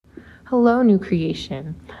Hello, new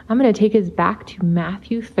creation. I'm going to take us back to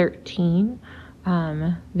Matthew 13.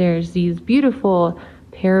 There's these beautiful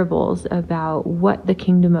parables about what the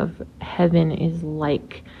kingdom of heaven is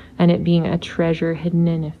like, and it being a treasure hidden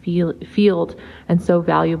in a field and so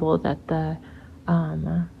valuable that the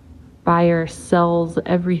buyer sells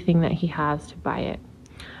everything that he has to buy it.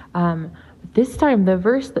 But this time, the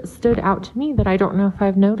verse that stood out to me that I don't know if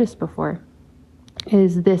I've noticed before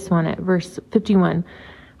is this one at verse 51.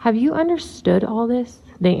 Have you understood all this?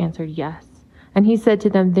 They answered, yes. And he said to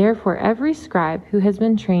them, therefore, every scribe who has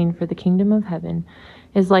been trained for the kingdom of heaven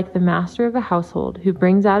is like the master of a household who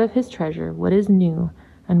brings out of his treasure what is new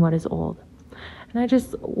and what is old. And I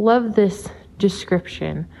just love this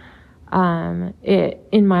description.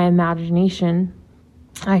 In my imagination,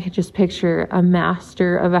 I could just picture a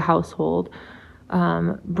master of a household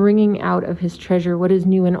bringing out of his treasure what is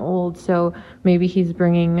new and old. So maybe he's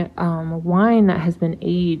bringing wine that has been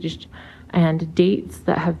aged and dates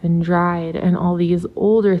that have been dried and all these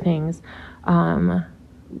older things,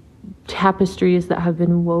 tapestries that have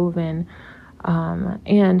been woven.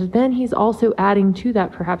 And then he's also adding to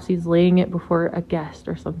that, perhaps he's laying it before a guest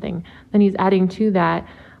or something. Then he's adding to that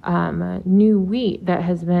new wheat that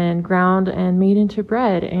has been ground and made into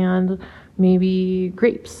bread, and maybe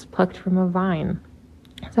grapes plucked from a vine,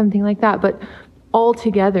 something like that. But all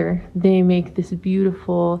together, they make this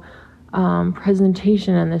beautiful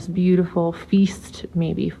presentation and this beautiful feast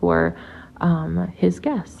maybe for his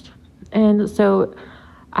guest. And so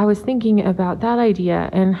I was thinking about that idea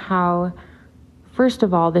and how, first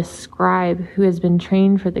of all, this scribe who has been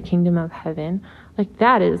trained for the kingdom of heaven, like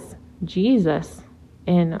that is Jesus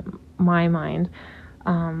in my mind,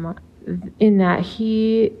 in that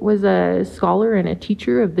he was a scholar and a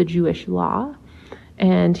teacher of the Jewish law,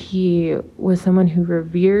 and he was someone who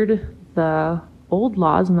revered the old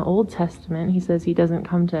laws in the Old Testament. He says he doesn't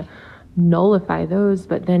come to nullify those,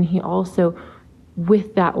 but then he also,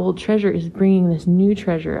 with that old treasure, is bringing this new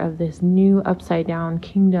treasure of this new upside down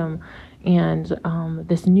kingdom and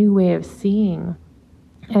this new way of seeing.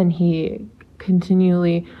 And he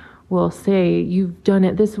continually will say, you've done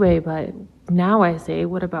it this way, but now I say,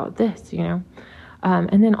 what about this,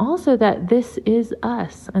 And then also that this is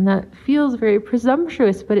us, and that feels very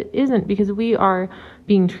presumptuous, but it isn't, because we are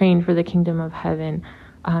being trained for the kingdom of heaven.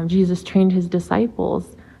 Jesus trained his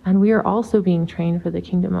disciples, and we are also being trained for the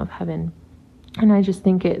kingdom of heaven. And I just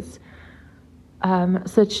think it's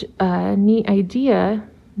such a neat idea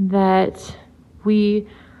that we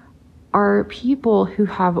are people who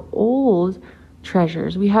have old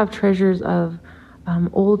treasures. We have treasures of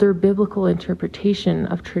older biblical interpretation,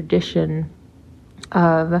 of tradition,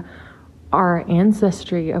 of our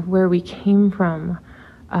ancestry, of where we came from,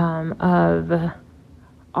 of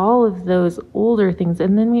all of those older things.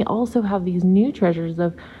 And then we also have these new treasures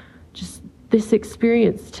of just this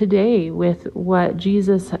experience today with what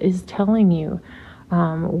Jesus is telling you,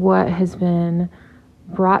 what has been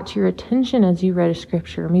brought to your attention as you read a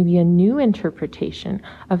scripture, maybe a new interpretation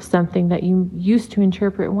of something that you used to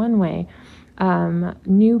interpret one way,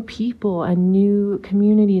 new people and new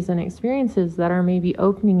communities and experiences that are maybe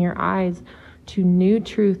opening your eyes to new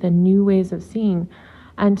truth and new ways of seeing.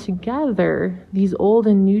 And together, these old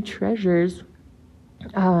and new treasures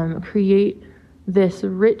create this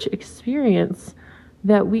rich experience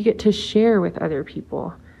that we get to share with other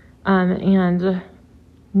people. And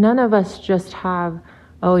none of us just have,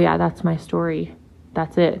 oh yeah, that's my story,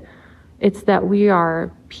 that's it. It's that we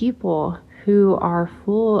are people who are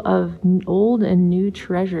full of old and new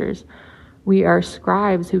treasures. We are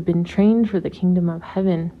scribes who've been trained for the kingdom of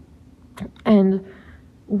heaven. And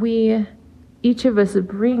each of us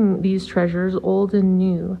bring these treasures, old and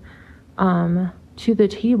new, to the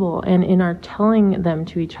table, and in our telling them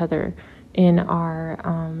to each other, in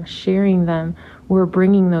our sharing them, we're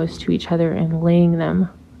bringing those to each other and laying them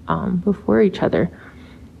before each other.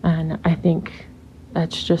 And I think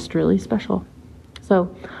that's just really special.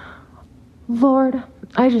 So, Lord,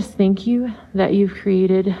 I just thank you that you've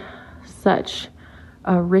created such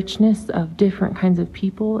a richness of different kinds of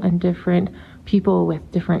people and different people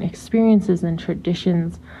with different experiences and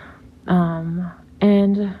traditions.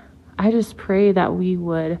 And I just pray that we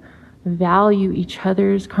would value each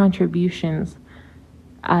other's contributions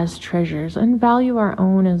as treasures and value our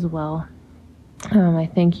own as well. I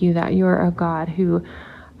thank you that you're a God who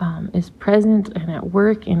is present and at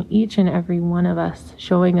work in each and every one of us,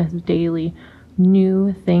 showing us daily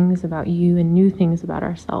new things about you and new things about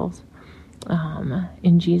ourselves.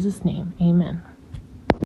 In Jesus' name, amen.